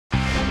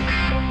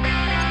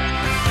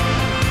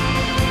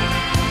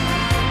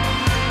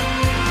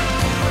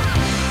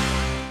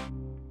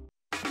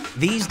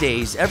These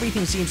days,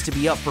 everything seems to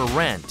be up for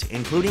rent,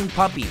 including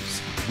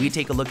puppies. We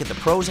take a look at the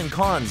pros and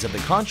cons of the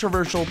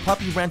controversial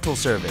puppy rental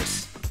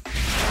service.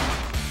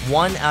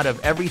 1 out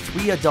of every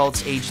 3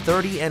 adults aged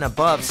 30 and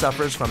above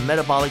suffers from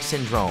metabolic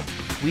syndrome.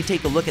 We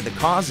take a look at the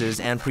causes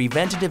and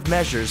preventative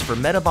measures for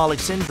metabolic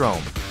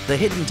syndrome, the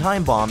hidden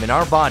time bomb in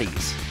our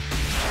bodies.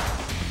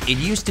 It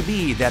used to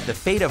be that the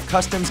fate of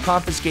customs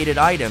confiscated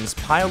items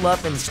pile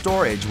up in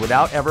storage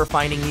without ever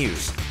finding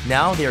use.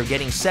 Now they are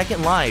getting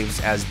second lives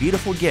as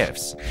beautiful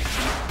gifts.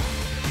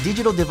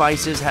 Digital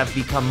devices have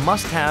become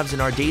must-haves in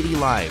our daily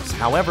lives.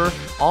 However,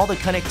 all the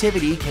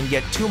connectivity can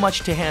get too much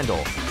to handle.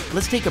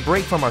 Let's take a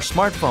break from our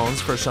smartphones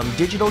for some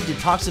digital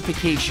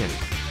detoxification.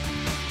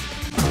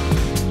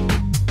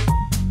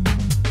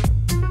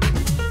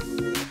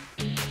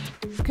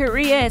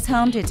 Korea is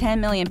home to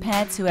 10 million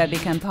pets who have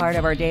become part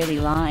of our daily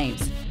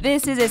lives.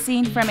 This is a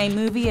scene from a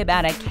movie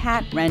about a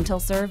cat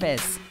rental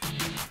service.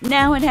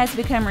 Now it has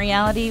become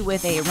reality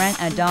with a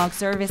rent-a-dog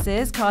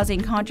services causing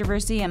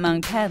controversy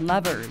among pet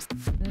lovers.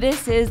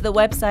 This is the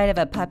website of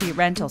a puppy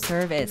rental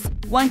service.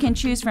 One can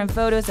choose from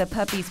photos of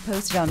puppies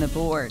posted on the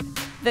board.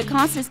 The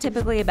cost is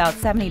typically about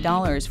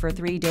 $70 for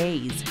 3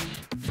 days.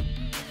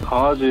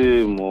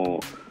 강아지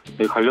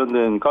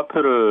관련된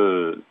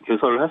카페를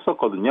개설을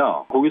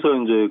했었거든요. 거기서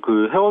이제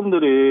그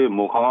회원들이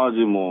강아지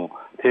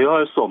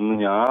대여할 수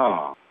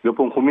없느냐 몇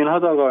번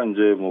고민하다가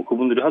이제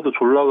그분들이 하도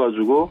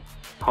졸라가지고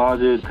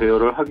강아지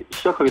대여를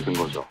시작하게 된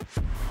거죠.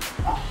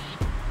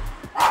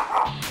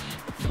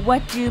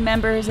 What do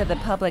members of the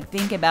public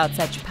think about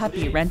such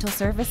puppy rental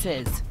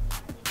services?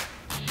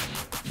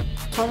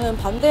 저는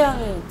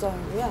반대하는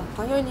입장이고요.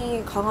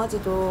 당연히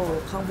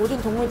강아지도 모든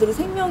동물들이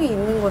생명이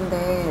있는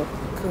건데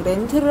그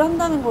렌트를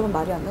한다는 거는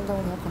말이 안 된다고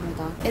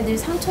생각합니다. 애들이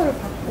상처를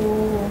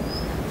받고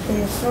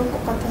그럴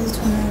것 같아서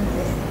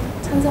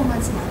저는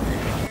찬성하진 않아요.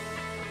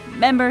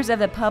 Members of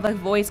the public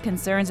voice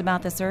concerns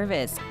about the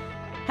service.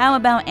 How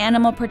about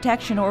animal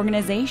protection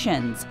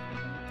organizations?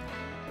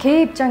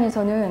 개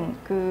입장에서는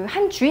그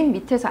한 주인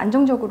밑에서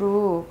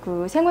안정적으로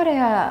그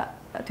생활해야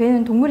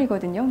되는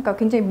동물이거든요. 그러니까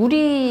굉장히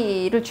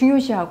무리를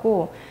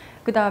중요시하고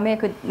그 다음에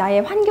그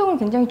나의 환경을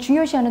굉장히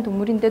중요시하는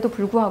동물인데도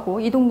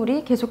불구하고 이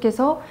동물이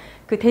계속해서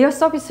그 대여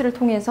서비스를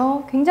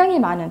통해서 굉장히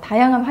많은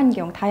다양한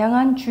환경,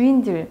 다양한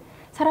주인들,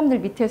 사람들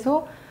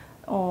밑에서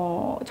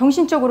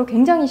정신적으로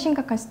굉장히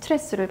심각한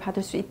스트레스를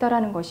받을 수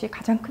있다는 것이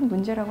가장 큰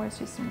문제라고 할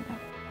수 있습니다.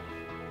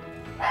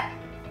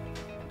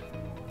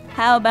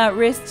 How about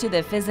risks to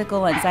the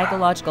physical and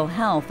psychological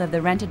health of the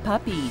rented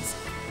puppies?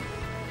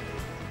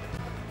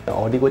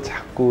 어리고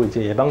작고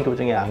이제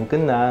예방접종이 안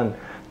끝난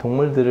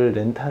동물들을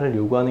렌탈을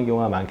요구하는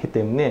경우가 많기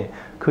때문에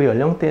그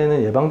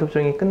연령대에는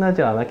예방접종이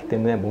끝나지 않았기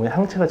때문에 몸에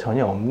항체가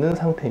전혀 없는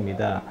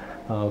상태입니다.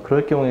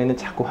 그럴 경우에는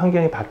자꾸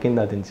환경이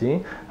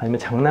바뀐다든지 아니면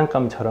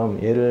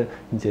장난감처럼 얘를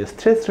이제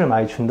스트레스를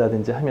많이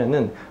준다든지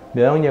하면은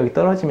면역력이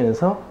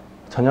떨어지면서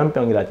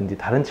전염병이라든지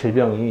다른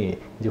질병이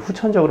이제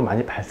후천적으로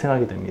많이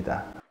발생하게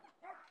됩니다.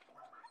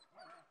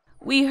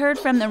 We heard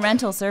from the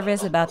rental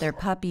service about their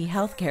puppy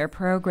healthcare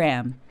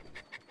program.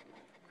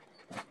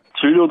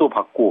 진료도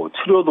받고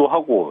치료도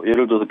하고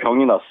예를 들어서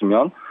병이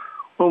났으면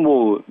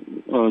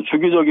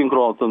주기적인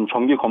그런 어떤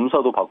정기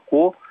검사도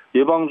받고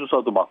예방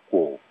주사도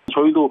맞고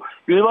저희도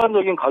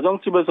일반적인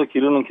가정집에서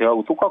기르는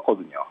개하고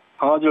똑같거든요.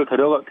 강아지를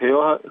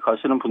대여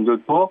가시는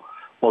분들도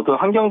어떤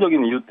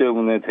환경적인 이유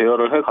때문에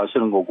대여를 해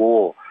가시는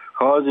거고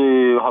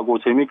강아지하고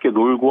재밌게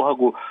놀고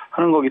하고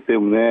하는 거기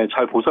때문에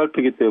잘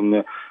보살피기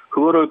때문에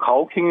그거를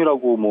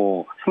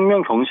가혹행위라고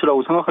생명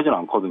경시라고 생각하지는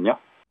않거든요.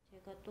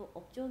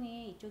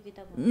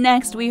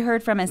 Next, we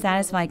heard from a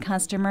satisfied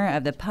customer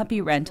of the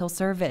puppy rental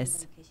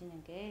service.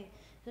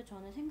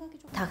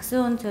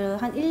 닥스훈트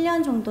한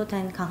 1년 정도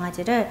된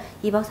강아지를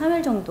 2박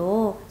 3일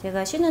정도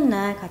제가 쉬는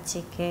날 같이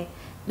이렇게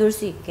놀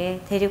수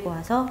있게 데리고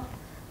와서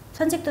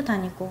산책도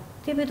다니고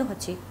TV도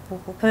같이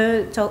보고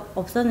별 적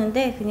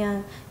없었는데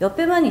그냥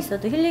옆에만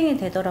있어도 힐링이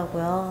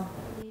되더라고요.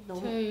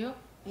 제이요?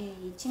 예,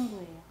 이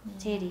친구예요.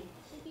 제리.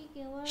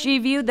 She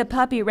viewed the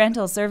puppy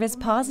rental service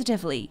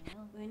positively.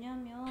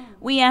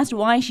 We asked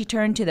why she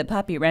turned to the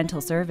puppy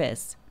rental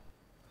service.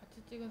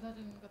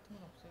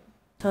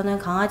 저는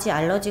강아지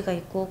알러지가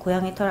있고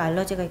고양이 털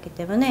알러지가 있기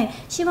때문에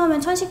심하면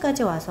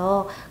천식까지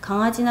와서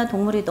강아지나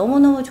동물이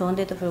너무너무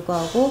좋은데도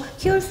불구하고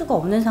키울 수가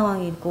없는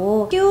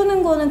상황이고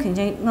키우는 거는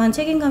굉장한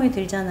책임감이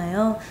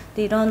들잖아요.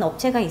 근데 이런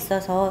업체가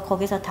있어서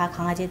거기서 다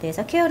강아지에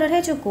대해서 케어를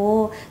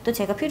해주고 또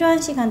제가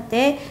필요한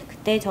시간대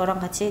그때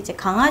저랑 같이 이제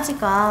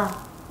강아지가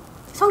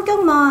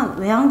성격만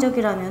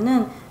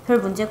외향적이라면은 별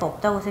문제가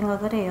없다고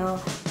생각을 해요.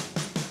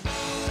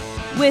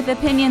 With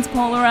opinions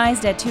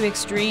polarized at two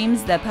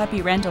extremes, the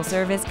puppy rental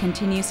service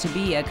continues to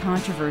be a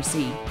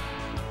controversy.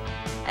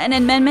 An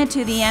amendment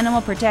to the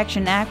Animal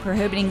Protection Act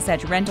prohibiting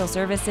such rental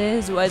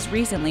services was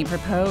recently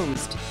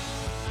proposed.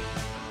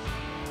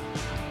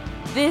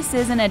 This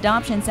is an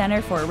adoption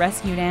center for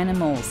rescued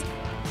animals.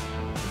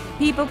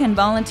 People can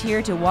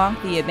volunteer to walk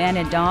the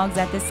abandoned dogs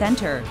at the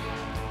center.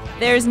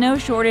 There's no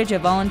shortage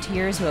of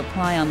volunteers who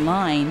apply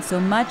online, so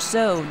much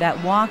so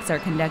that walks are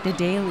conducted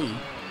daily.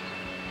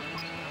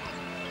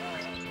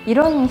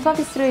 이런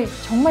서비스를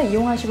정말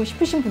이용하시고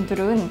싶으신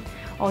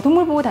분들은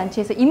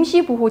동물보호단체에서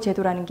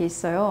임시보호제도라는 게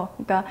있어요.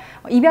 그러니까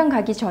입양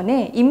가기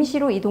전에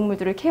임시로 이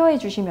동물들을 케어해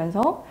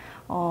주시면서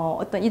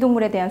어떤 이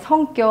동물에 대한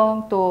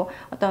성격 또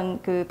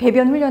어떤 그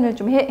배변 훈련을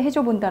좀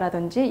해줘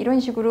본다라든지 이런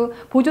식으로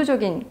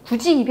보조적인,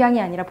 굳이 입양이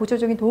아니라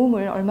보조적인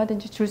도움을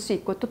얼마든지 줄 수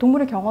있고 또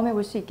동물을 경험해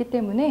볼 수 있기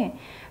때문에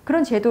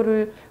그런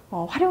제도를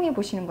활용해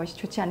보시는 것이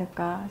좋지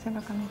않을까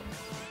생각합니다.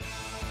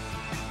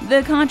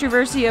 The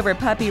controversy over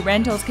puppy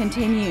rentals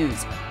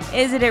continues.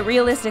 Is it a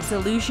realistic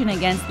solution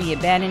against the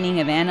abandoning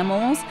of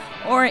animals,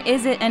 or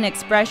is it an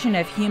expression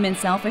of human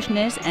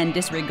selfishness and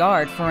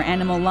disregard for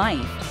animal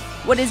life?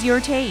 What is your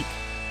take?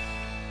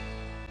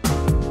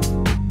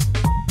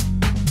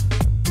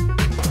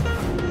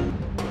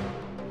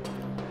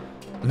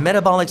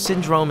 Metabolic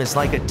syndrome is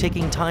like a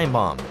ticking time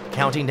bomb,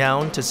 counting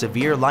down to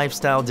severe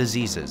lifestyle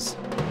diseases.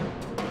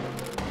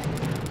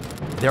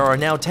 There are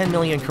now 10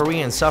 million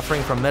Koreans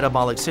suffering from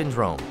metabolic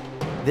syndrome.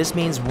 This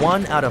means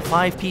 1 out of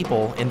 5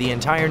 people in the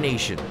entire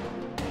nation.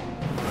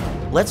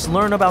 Let's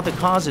learn about the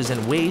causes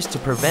and ways to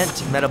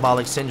prevent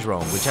metabolic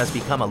syndrome, which has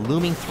become a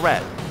looming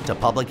threat to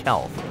public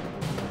health.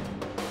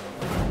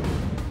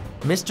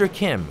 Mr.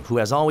 Kim, who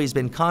has always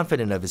been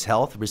confident of his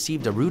health,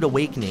 received a rude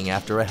awakening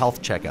after a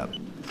health checkup.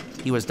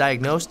 He was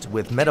diagnosed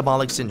with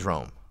metabolic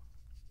syndrome.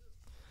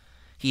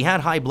 He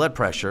had high blood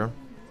pressure,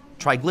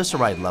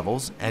 triglyceride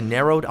levels, and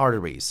narrowed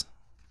arteries.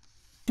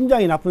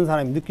 심장이 나쁜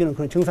사람이 느끼는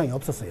그런 증상이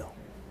없었어요.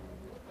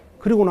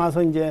 그리고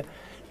나서 이제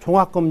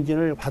종합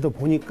검진을 받아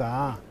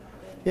보니까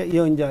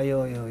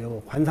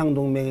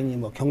관상동맥이니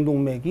뭐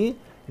경동맥이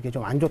이렇게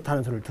좀 안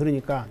좋다는 소리를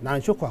들으니까 나는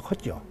쇼크가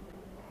컸죠.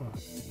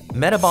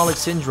 Metabolic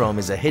syndrome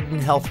is a hidden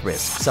health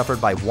risk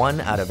suffered by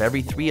 1 out of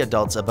every 3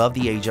 adults above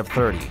the age of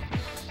 30.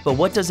 But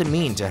what does it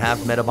mean to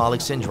have metabolic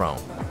syndrome?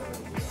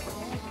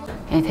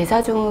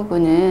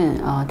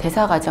 대사증후군은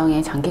대사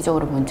과정에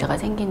장기적으로 문제가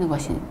생기는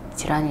것이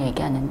질환을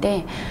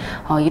얘기하는데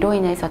이로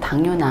인해서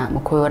당뇨나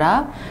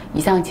고혈압,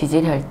 이상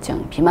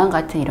지질혈증, 비만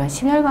같은 이런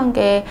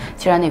심혈관계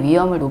질환의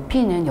위험을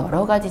높이는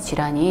여러 가지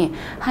질환이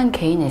한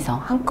개인에서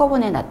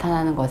한꺼번에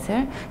나타나는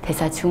것을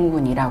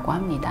대사증후군이라고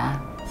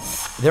합니다.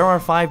 There are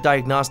 5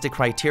 diagnostic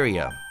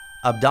criteria: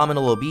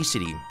 abdominal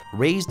obesity,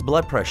 raised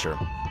blood pressure,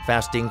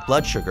 fasting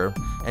blood sugar,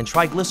 and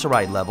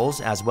triglyceride levels,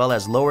 as well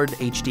as lowered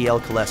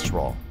HDL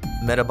cholesterol.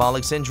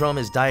 Metabolic syndrome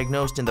is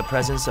diagnosed in the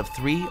presence of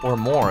 3 or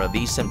more of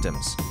these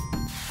symptoms.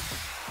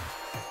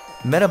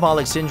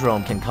 Metabolic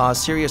syndrome can cause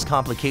serious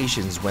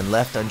complications when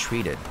left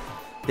untreated.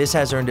 This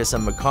has earned it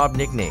some macabre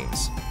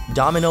nicknames: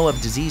 domino of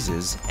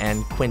diseases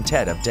and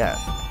quintet of death.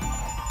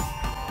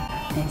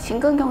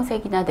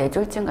 심근경색이나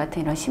뇌졸중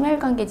같은 이런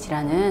심혈관계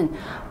질환은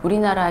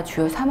우리나라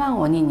주요 사망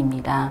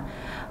원인입니다.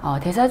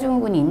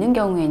 대사증후군이 있는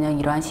경우에는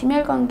이러한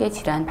심혈관계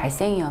질환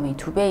발생 위험이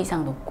 2배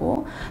이상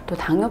높고 또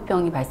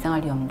당뇨병이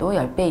발생할 위험도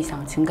 10배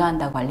이상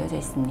증가한다고 알려져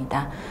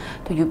있습니다.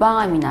 또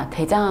유방암이나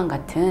대장암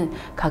같은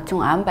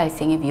각종 암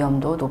발생의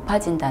위험도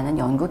높아진다는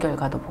연구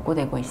결과도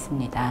보고되고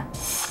있습니다.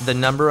 The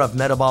number of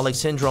metabolic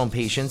syndrome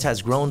patients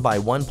has grown by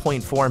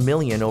 1.4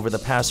 million over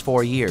the past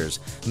 4 years,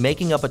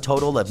 making up a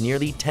total of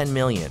nearly 10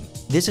 million.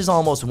 This is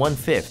almost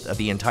 1/5 of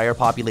the entire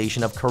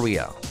population of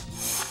Korea.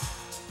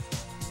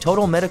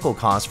 Total medical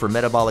costs for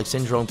metabolic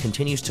syndrome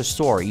continues to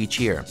soar each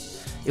year.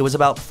 It was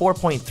about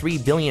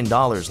 $4.3 billion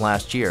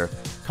last year,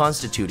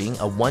 constituting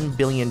a $1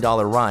 billion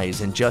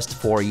rise in just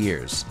 4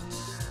 years.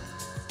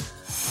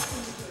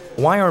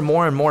 Why are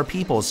more and more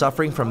people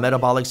suffering from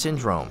metabolic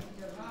syndrome?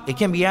 It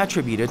can be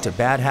attributed to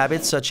bad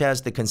habits such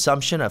as the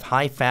consumption of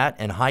high-fat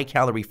and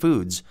high-calorie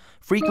foods,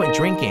 frequent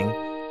drinking,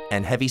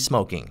 and heavy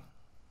smoking.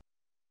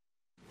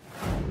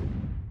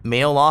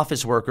 Male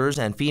office workers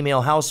and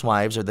female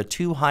housewives are the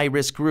 2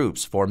 high-risk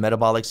groups for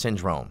metabolic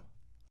syndrome.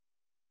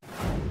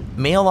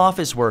 Male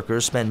office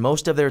workers spend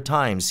most of their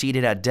time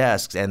seated at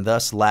desks and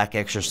thus lack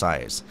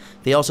exercise.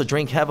 They also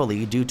drink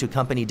heavily due to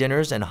company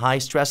dinners and high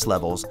stress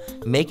levels,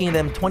 making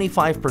them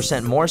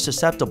 25% more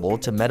susceptible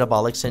to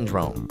metabolic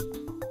syndrome.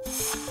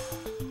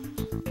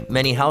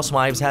 Many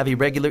housewives have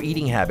irregular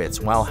eating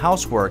habits, while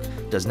housework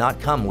does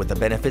not come with the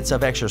benefits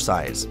of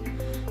exercise.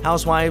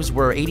 Housewives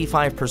were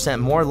 85%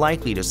 more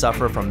likely to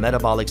suffer from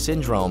metabolic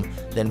syndrome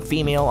than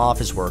female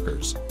office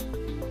workers.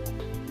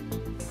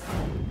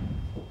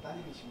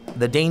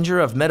 The danger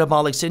of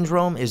metabolic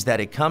syndrome is that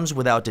it comes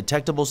without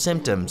detectable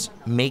symptoms,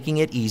 making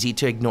it easy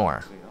to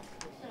ignore.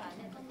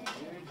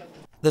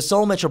 The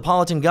Seoul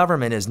Metropolitan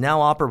Government is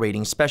now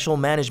operating special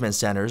management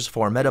centers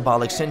for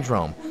metabolic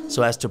syndrome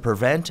so as to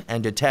prevent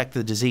and detect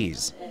the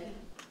disease.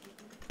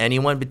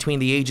 Anyone between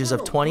the ages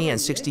of 20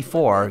 and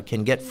 64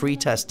 can get free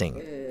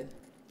testing.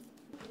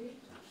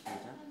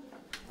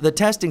 The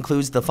test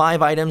includes the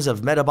 5 items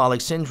of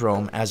metabolic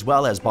syndrome as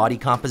well as body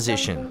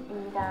composition.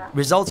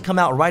 Results come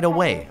out right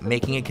away,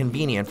 making it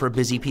convenient for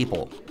busy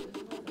people.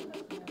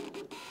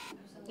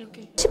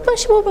 10분,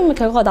 15분이면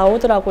결과가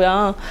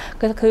나오더라고요.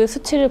 그래서 그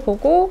수치를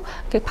보고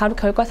바로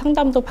결과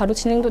상담도 바로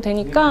진행도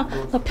되니까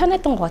더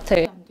편했던 것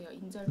같아요.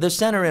 The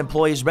center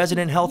employs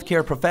resident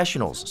healthcare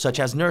professionals such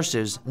as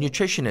nurses,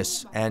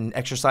 nutritionists, and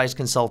exercise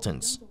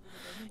consultants.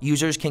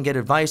 Users can get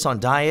advice on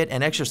diet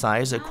and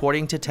exercise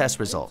according to test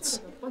results.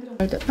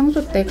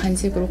 평소 때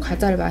간식으로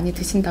과자를 많이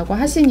드신다고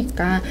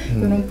하시니까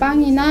이런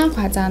빵이나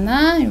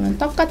과자나 이런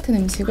떡 같은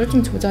음식을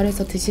좀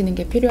조절해서 드시는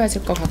게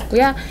필요하실 것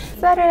같고요.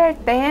 식사를 할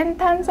땐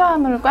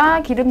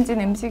탄수화물과 기름진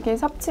음식의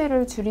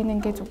섭취를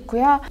줄이는 게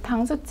좋고요.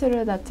 당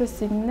수치를 낮출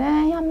수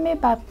있는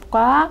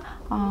현미밥과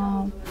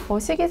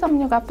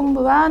식이섬유가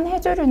풍부한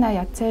해조류나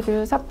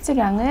야채류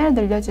섭취량을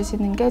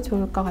늘려주시는 게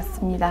좋을 것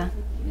같습니다.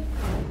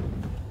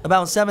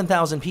 About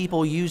 7,000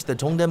 people use the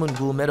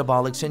Dongdaemun-gu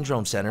Metabolic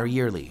Syndrome Center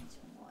yearly.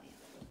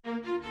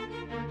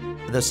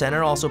 The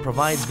center also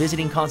provides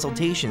visiting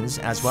consultations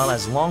as well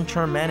as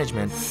long-term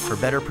management for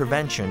better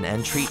prevention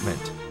and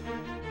treatment.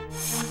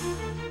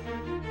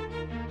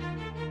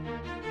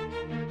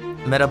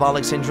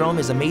 Metabolic syndrome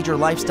is a major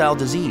lifestyle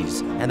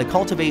disease, and the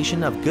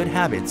cultivation of good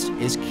habits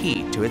is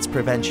key to its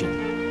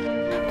prevention.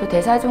 또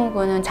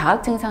대사증후군은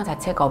자각 증상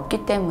자체가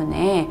없기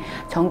때문에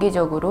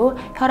정기적으로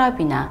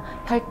혈압이나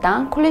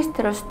혈당,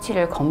 콜레스테롤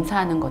수치를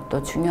검사하는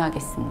것도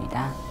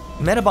중요하겠습니다.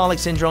 Metabolic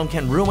syndrome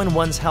can ruin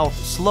one's health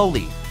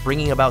slowly,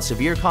 bringing about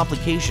severe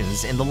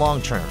complications in the long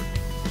term.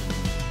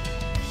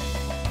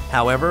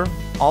 However,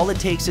 all it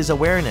takes is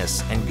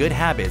awareness and good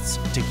habits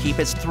to keep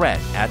its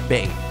threat at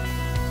bay.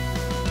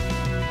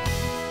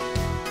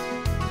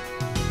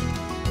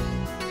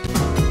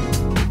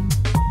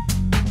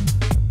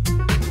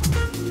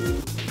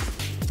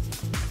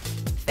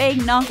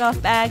 Fake knockoff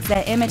bags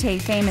that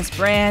imitate famous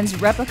brands,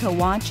 replica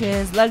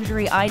watches,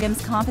 luxury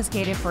items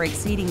confiscated for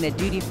exceeding the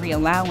duty-free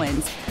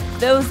allowance,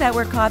 those that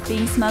were caught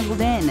being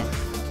smuggled in.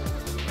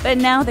 But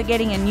now they're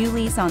getting a new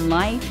lease on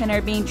life and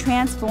are being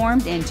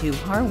transformed into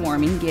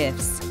heartwarming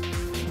gifts.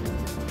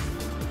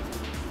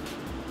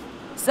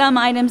 Some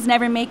items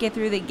never make it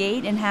through the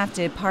gate and have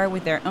to part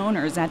with their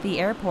owners at the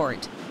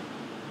airport.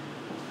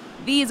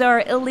 These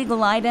are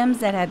illegal items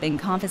that have been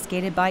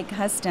confiscated by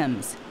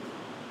customs.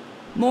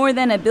 More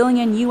than $1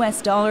 billion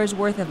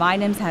worth of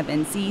items have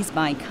been seized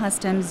by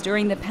customs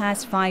during the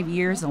past 5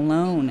 years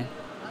alone.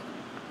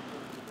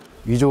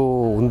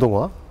 위조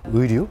운동화,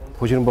 의류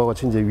보시는 바와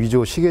같이 이제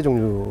위조 시계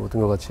종류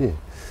등과 같이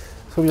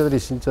소비자들이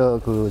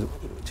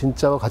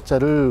진짜와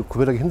가짜를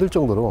구별하기 힘들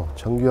정도로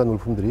정교한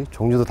물품들이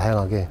종류도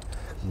다양하게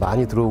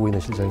많이 들어오고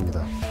있는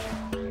실정입니다.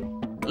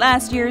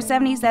 Last year,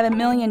 $77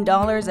 million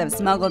of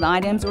smuggled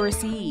items were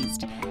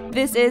seized.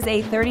 This is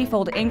a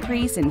 30-fold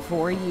increase in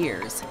 4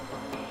 years.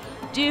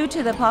 Due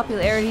to the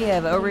popularity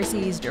of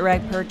overseas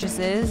direct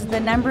purchases, the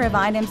number of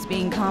items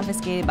being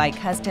confiscated by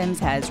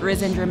customs has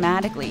risen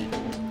dramatically.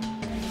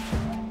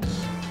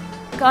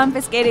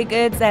 Confiscated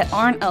goods that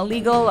aren't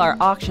illegal are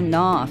auctioned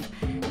off.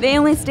 They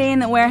only stay in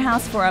the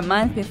warehouse for a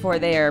month before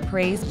they are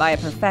appraised by a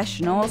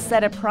professional,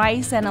 set a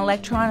price, and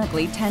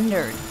electronically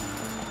tendered.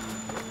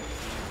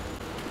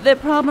 The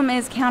problem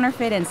is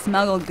counterfeit and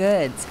smuggled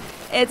goods.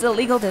 It's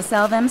illegal to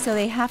sell them, so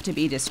they have to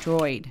be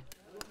destroyed.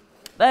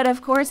 But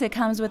of course it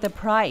comes with a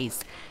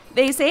price.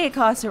 They say it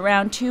costs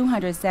around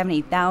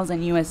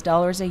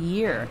 $270,000 a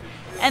year,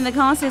 and the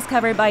cost is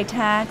covered by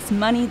tax,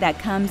 money that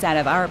comes out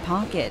of our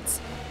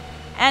pockets.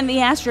 And the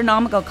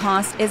astronomical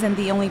cost isn't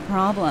the only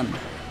problem.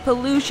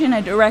 Pollution,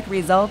 a direct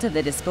result of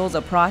the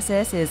disposal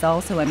process, is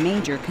also a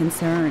major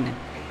concern.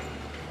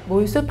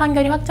 몰수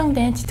판결이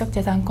확정된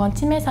지적재산권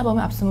침해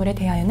사범의 압수물에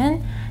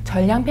대하여는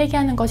전량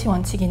폐기하는 것이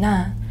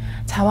원칙이나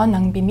자원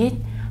낭비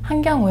및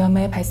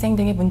환경오염의 발생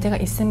등의 문제가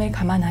있음을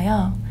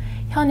감안하여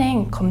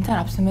현행 검찰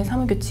압수물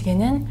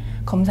사무규칙에는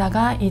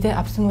검사가 이들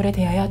압수물에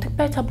대하여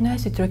특별 처분을 할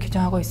수 있도록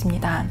규정하고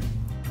있습니다.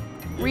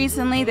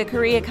 Recently, the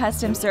Korea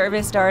Customs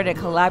Service started a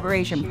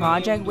collaboration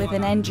project with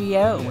an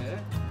NGO.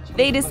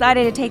 They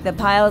decided to take the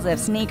piles of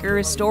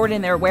sneakers stored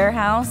in their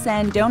warehouse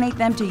and donate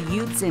them to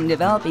youths in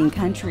developing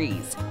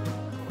countries.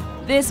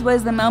 This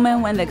was the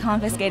moment when the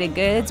confiscated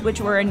goods,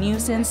 which were a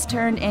nuisance,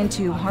 turned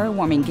into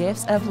heartwarming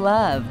gifts of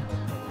love.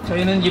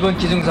 저희는 이번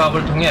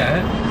기증사업을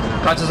통해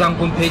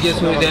가짜상품 폐기에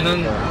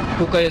소요되는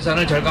국가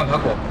예산을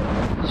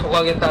절감하고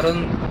소각에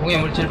따른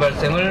공해물질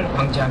발생을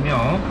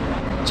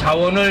방지하며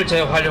자원을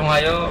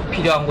재활용하여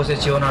필요한 곳에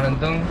지원하는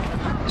등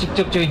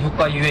직접적인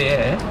효과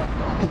이외에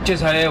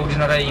국제사회에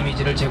우리나라의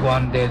이미지를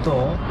제고하는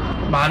데에도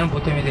많은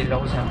보탬이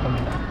되리라고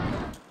생각합니다.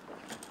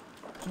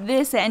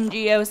 This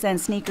NGO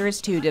sends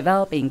sneakers to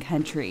developing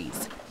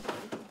countries.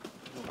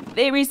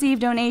 They receive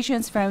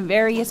donations from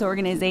various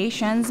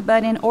organizations,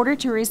 but in order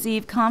to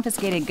receive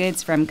confiscated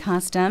goods from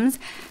customs,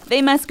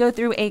 they must go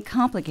through a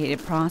complicated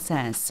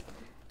process.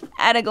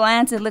 At a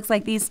glance, it looks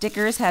like these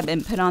stickers have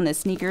been put on the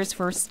sneakers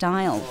for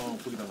style.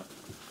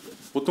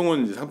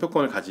 보통은 이제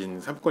상표권을 가진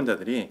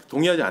상표권자들이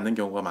동의하지 않는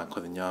경우가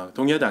많거든요.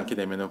 동의하지 않게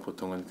되면은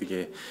보통은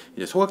그게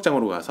이제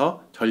소각장으로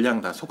가서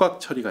전량 다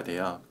소각 처리가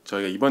돼요.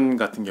 저희가 이번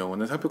같은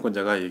경우는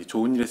상표권자가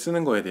좋은 일에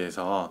쓰는 거에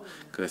대해서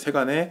그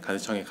세관에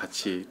관세청에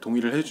같이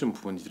동의를 해준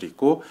부분들이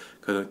있고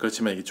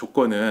그렇지만 이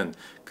조건은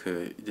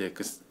그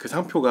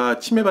상표가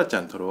침해받지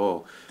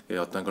않도록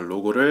어떤 그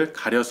로고를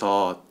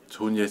가려서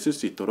좋은 일에 쓸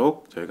수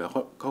있도록 저희가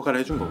허가를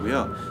해준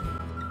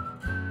거고요.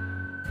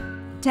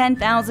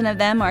 10,000 of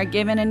them are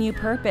given a new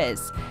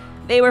purpose.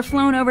 They were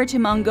flown over to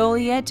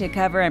Mongolia to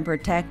cover and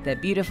protect the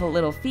beautiful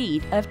little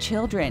feet of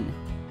children.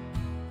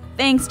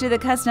 Thanks to the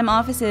Custom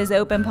Office's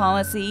open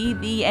policy,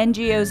 the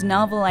NGO's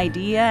novel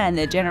idea, and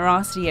the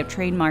generosity of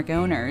trademark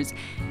owners,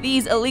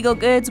 these illegal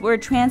goods were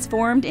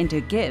transformed into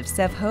gifts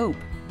of hope.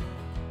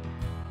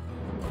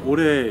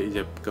 올해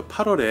이제 그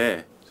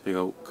 8월에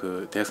저희가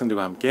그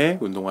대학생들과 함께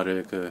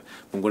운동화를 그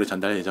몽골에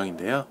전달할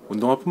예정인데요.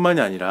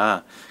 운동화뿐만이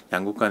아니라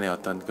양국 간의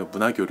어떤 그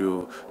문화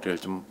교류를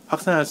좀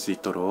확산할 수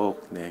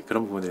있도록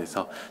그런 부분에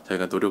대해서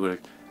저희가 노력을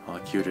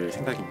기울일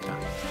생각입니다.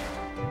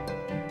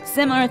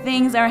 Similar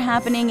things are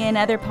happening in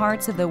other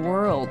parts of the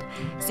world.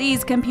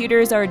 Seized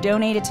computers are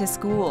donated to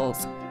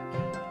schools.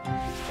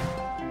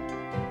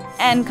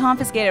 And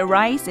confiscated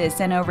rice is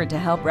sent over to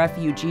help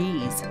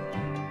refugees.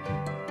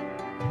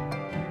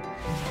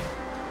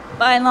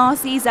 By law,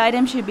 seized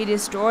items should be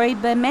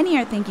destroyed, but many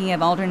are thinking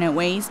of alternate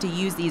ways to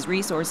use these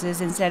resources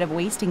instead of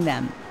wasting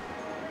them.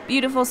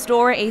 Beautiful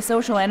Store, a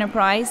social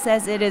enterprise,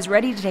 says it is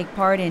ready to take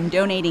part in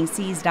donating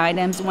seized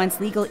items once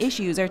legal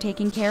issues are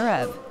taken care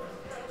of.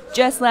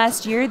 Just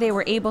last year, they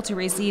were able to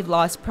receive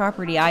lost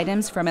property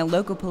items from a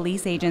local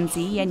police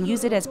agency and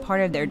use it as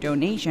part of their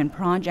donation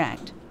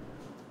project.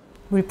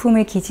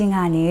 물품을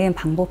기증하는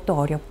방법도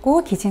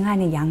어렵고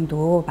기증하는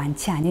양도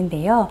많지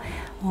않은데요.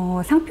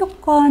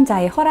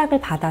 상표권자의 허락을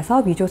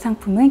받아서 위조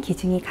상품은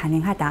기증이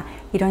가능하다.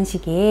 이런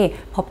식의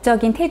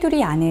법적인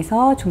테두리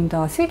안에서 좀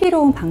더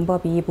슬기로운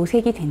방법이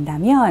모색이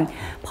된다면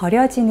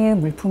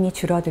버려지는 물품이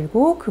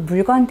줄어들고 그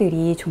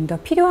물건들이 좀 더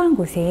필요한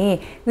곳에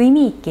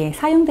의미 있게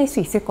사용될 수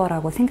있을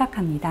거라고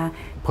생각합니다.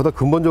 보다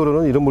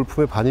근본적으로는 이런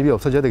물품의 반입이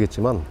없어져야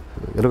되겠지만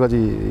여러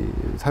가지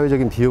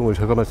사회적인 비용을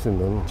절감할 수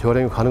있는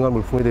재활용이 가능한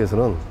물품에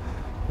대해서는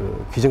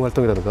기증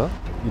활동이라든가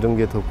이런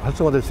게 더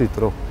활성화될 수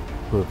있도록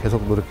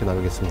계속 노력해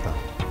나가겠습니다.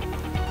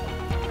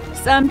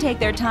 Some take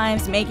their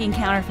times making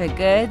counterfeit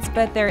goods,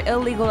 but their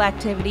illegal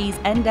activities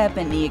end up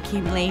in the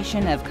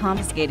accumulation of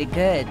confiscated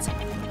goods.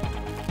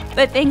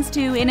 But thanks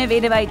to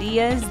innovative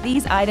ideas,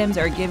 these items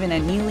are given a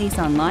new lease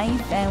on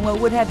life, and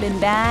what would have been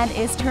bad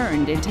is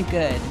turned into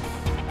good.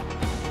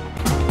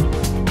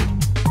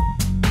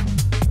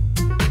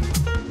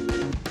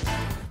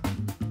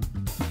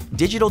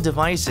 Digital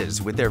devices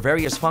with their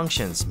various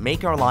functions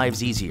make our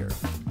lives easier.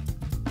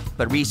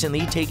 But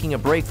recently, taking a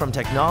break from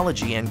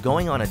technology and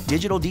going on a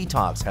digital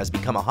detox has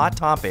become a hot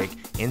topic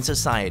in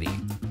society.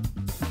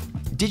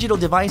 Digital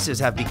devices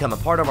have become a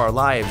part of our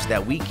lives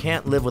that we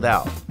can't live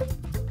without.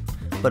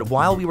 But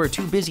while we were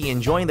too busy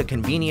enjoying the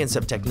convenience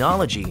of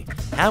technology,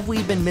 have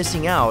we been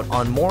missing out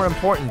on more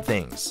important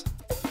things?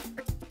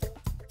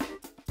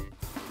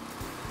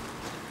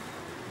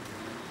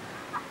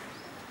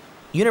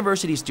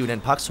 University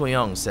student Park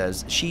So-young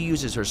says she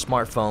uses her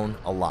smartphone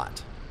a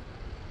lot.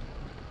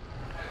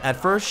 At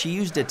first, she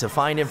used it to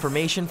find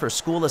information for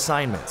school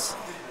assignments,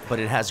 but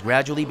it has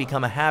gradually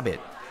become a habit,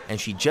 and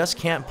she just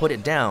can't put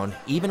it down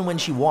even when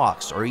she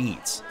walks or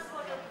eats.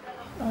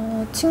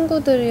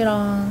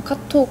 친구들이랑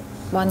카톡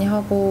많이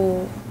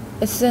하고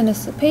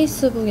SNS,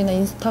 페이스북이나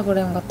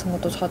인스타그램 같은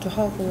것도 자주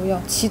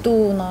하고요.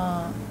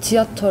 지도나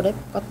지하철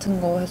앱 같은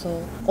거 해서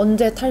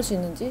언제 탈 수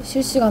있는지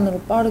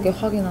실시간으로 빠르게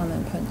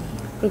확인하는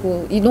편이에요.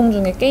 그리고 이동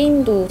중에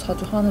게임도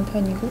자주 하는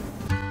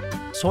편이고.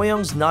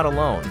 So-young's not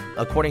alone.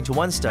 According to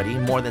one study,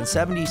 more than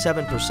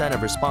 77%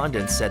 of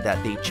respondents said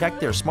that they check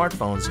their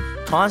smartphones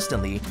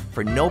constantly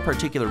for no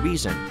particular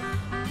reason.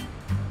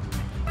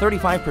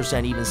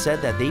 35% even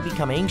said that they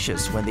become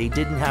anxious when they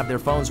didn't have their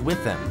phones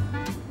with them.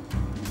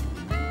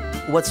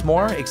 What's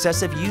more,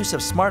 excessive use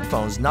of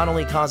smartphones not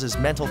only causes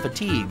mental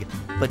fatigue,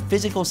 but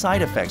physical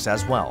side effects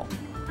as well.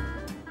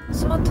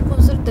 스마트폰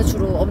쓸 때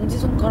주로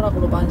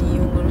엄지손가락으로 많이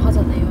이용을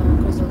하잖아요.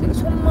 그래서 되게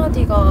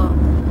손마디가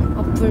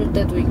아플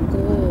때도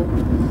있고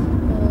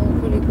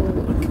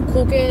그리고 이렇게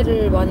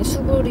고개를 많이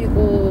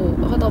수그리고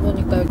하다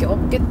보니까 여기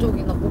어깨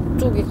쪽이나 목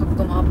쪽이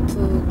가끔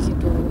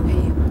아프기도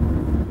해요.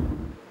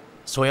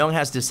 So-young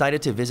has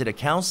decided to visit a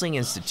counseling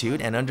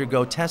institute and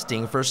undergo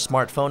testing for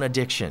smartphone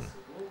addiction.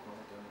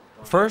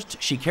 First,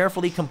 she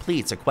carefully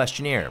completes a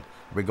questionnaire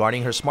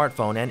regarding her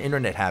smartphone and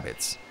internet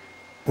habits.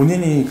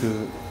 본인이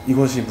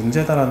이것이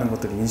문제다라는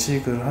것들을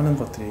인식을 하는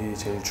것들이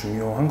제일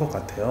중요한 것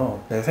같아요.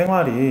 내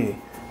생활이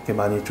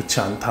많이 좋지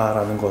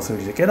않다라는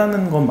것을 이제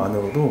깨닫는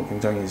것만으로도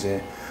굉장히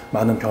이제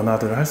많은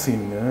변화들을 할 수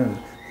있는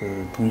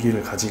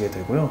동기를 가지게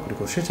되고요.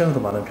 그리고 실제로도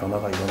많은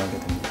변화가 일어나게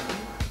됩니다.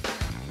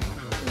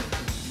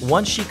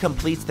 Once she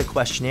completes the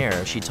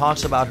questionnaire, she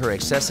talks about her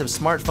excessive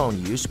smartphone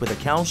use with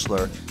a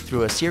counselor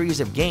through a series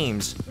of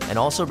games and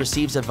also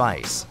receives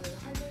advice.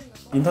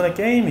 인터넷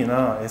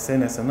게임이나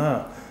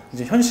SNS나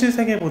이제 현실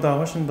세계보다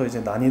훨씬 더 이제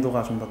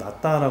난이도가 좀 더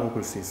낮다라고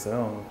볼 수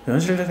있어요.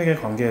 현실 세계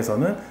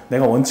관계에서는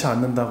내가 원치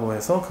않는다고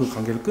해서 그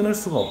관계를 끊을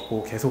수가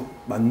없고 계속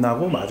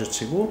만나고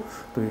마주치고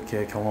또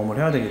이렇게 경험을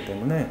해야 되기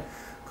때문에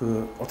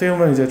어떻게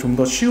보면 이제 좀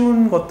더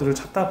쉬운 것들을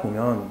찾다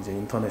보면 이제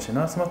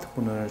인터넷이나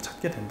스마트폰을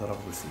찾게 된다라고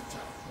볼 수 있죠.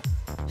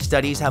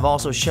 Studies have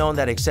also shown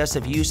that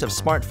excessive use of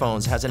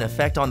smartphones has an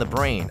effect on the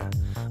brain.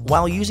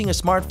 While using a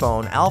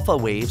smartphone, alpha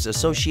waves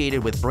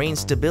associated with brain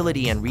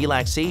stability and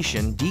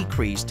relaxation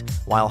decreased,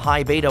 while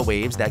high beta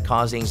waves that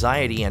cause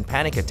anxiety and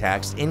panic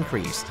attacks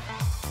increased.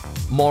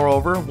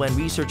 Moreover, when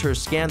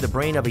researchers scanned the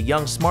brain of a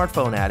young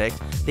smartphone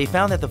addict, they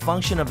found that the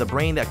function of the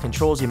brain that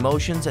controls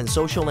emotions and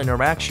social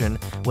interaction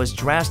was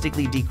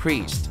drastically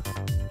decreased.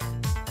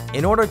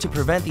 In order to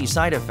prevent these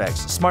side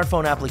effects,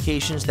 smartphone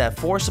applications that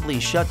forcibly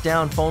shut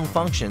down phone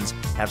functions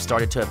have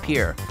started to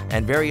appear,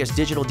 and various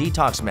digital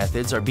detox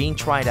methods are being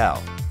tried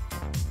out.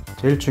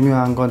 제일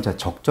중요한 건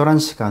적절한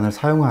시간을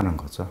사용하는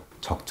거죠.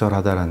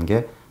 적절하다는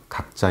게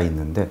각자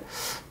있는데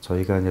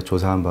저희가 이제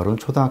조사한 바로는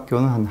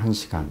초등학교는 한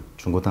 1시간,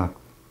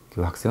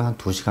 중고등학교 학생은 한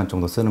 2시간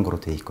정도 쓰는 거로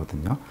돼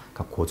있거든요.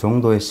 그러니까 그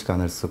정도의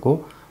시간을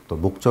쓰고 또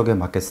목적에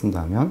맞게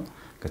쓴다면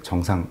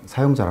정상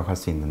사용자라고 할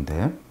수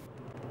있는데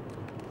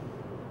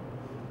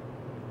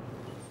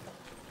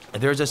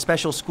There's a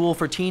special school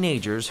for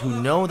teenagers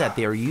who know that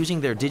they are using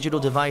their digital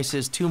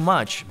devices too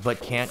much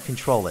but can't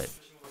control it.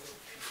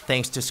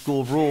 Thanks to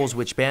school rules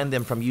which ban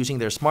them from using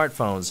their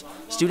smartphones,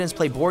 students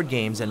play board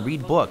games and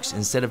read books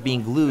instead of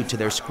being glued to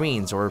their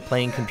screens or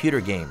playing computer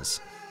games.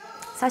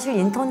 사실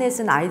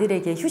인터넷은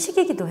아이들에게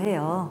휴식이기도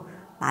해요.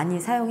 많이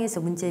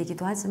사용해서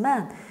문제이기도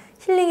하지만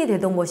힐링이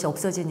되던 것이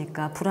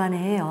없어지니까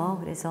불안해해요.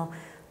 그래서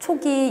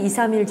초기 2,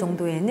 3일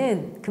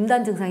정도에는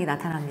금단 증상이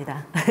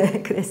나타납니다.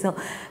 그래서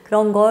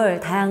그런 걸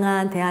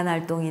다양한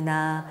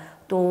대안활동이나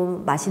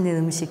또 맛있는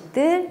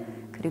음식들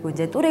그리고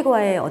이제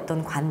또래과의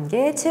어떤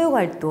관계,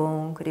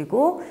 체육활동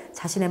그리고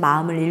자신의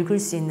마음을 읽을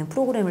수 있는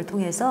프로그램을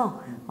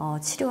통해서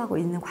치료하고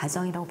있는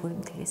과정이라고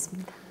보면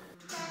되겠습니다.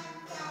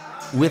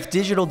 With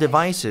digital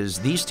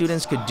devices, these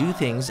students could do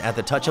things at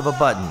the touch of a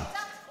button.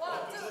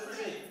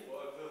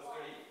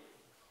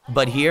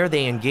 But here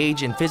they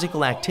engage in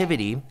physical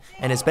activity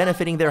and it's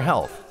benefiting their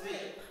health.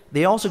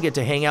 They also get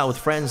to hang out with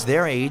friends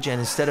their age and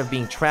instead of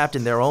being trapped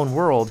in their own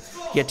world,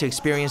 get to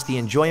experience the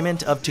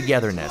enjoyment of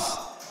togetherness.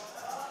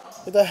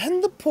 일단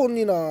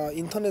핸드폰이나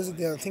인터넷에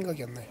대한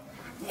생각이 안 나요.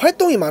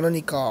 활동이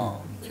많으니까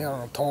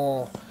그냥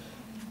더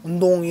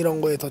운동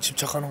이런 거에 더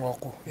집착하는 것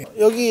같고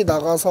여기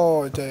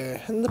나가서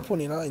이제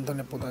핸드폰이나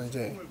인터넷보다는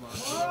이제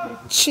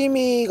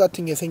취미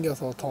같은 게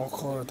생겨서 더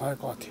그걸 더 할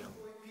것 같아요.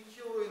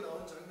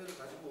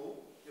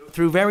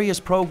 Through various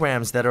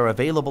programs that are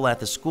available at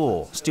the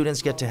school,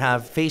 students get to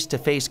have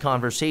face-to-face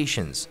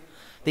conversations.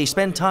 They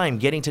spend time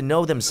getting to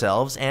know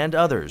themselves and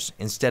others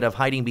instead of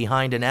hiding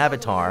behind an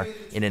avatar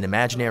in an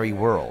imaginary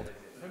world.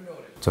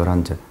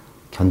 적절한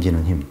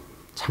견디는 힘,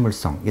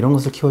 참을성 이런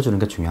것을 키워주는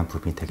게 중요한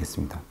부분이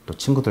되겠습니다. 또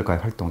친구들과의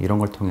활동 이런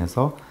걸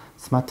통해서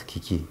스마트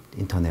기기,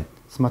 인터넷,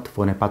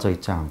 스마트폰에 빠져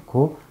있지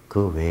않고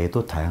그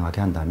외에도 다양하게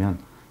한다면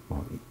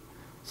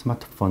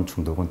스마트폰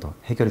중독은 더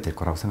해결이 될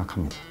거라고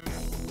생각합니다.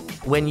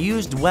 When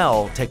used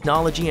well,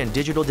 technology and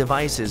digital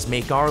devices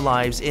make our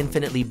lives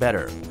infinitely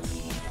better.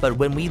 But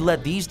when we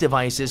let these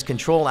devices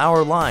control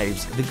our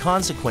lives, the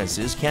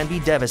consequences can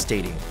be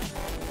devastating.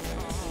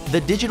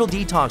 The digital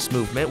detox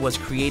movement was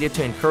created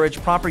to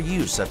encourage proper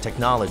use of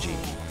technology.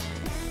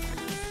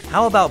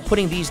 How about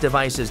putting these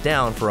devices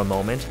down for a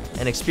moment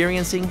and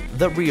experiencing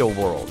the real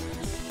world?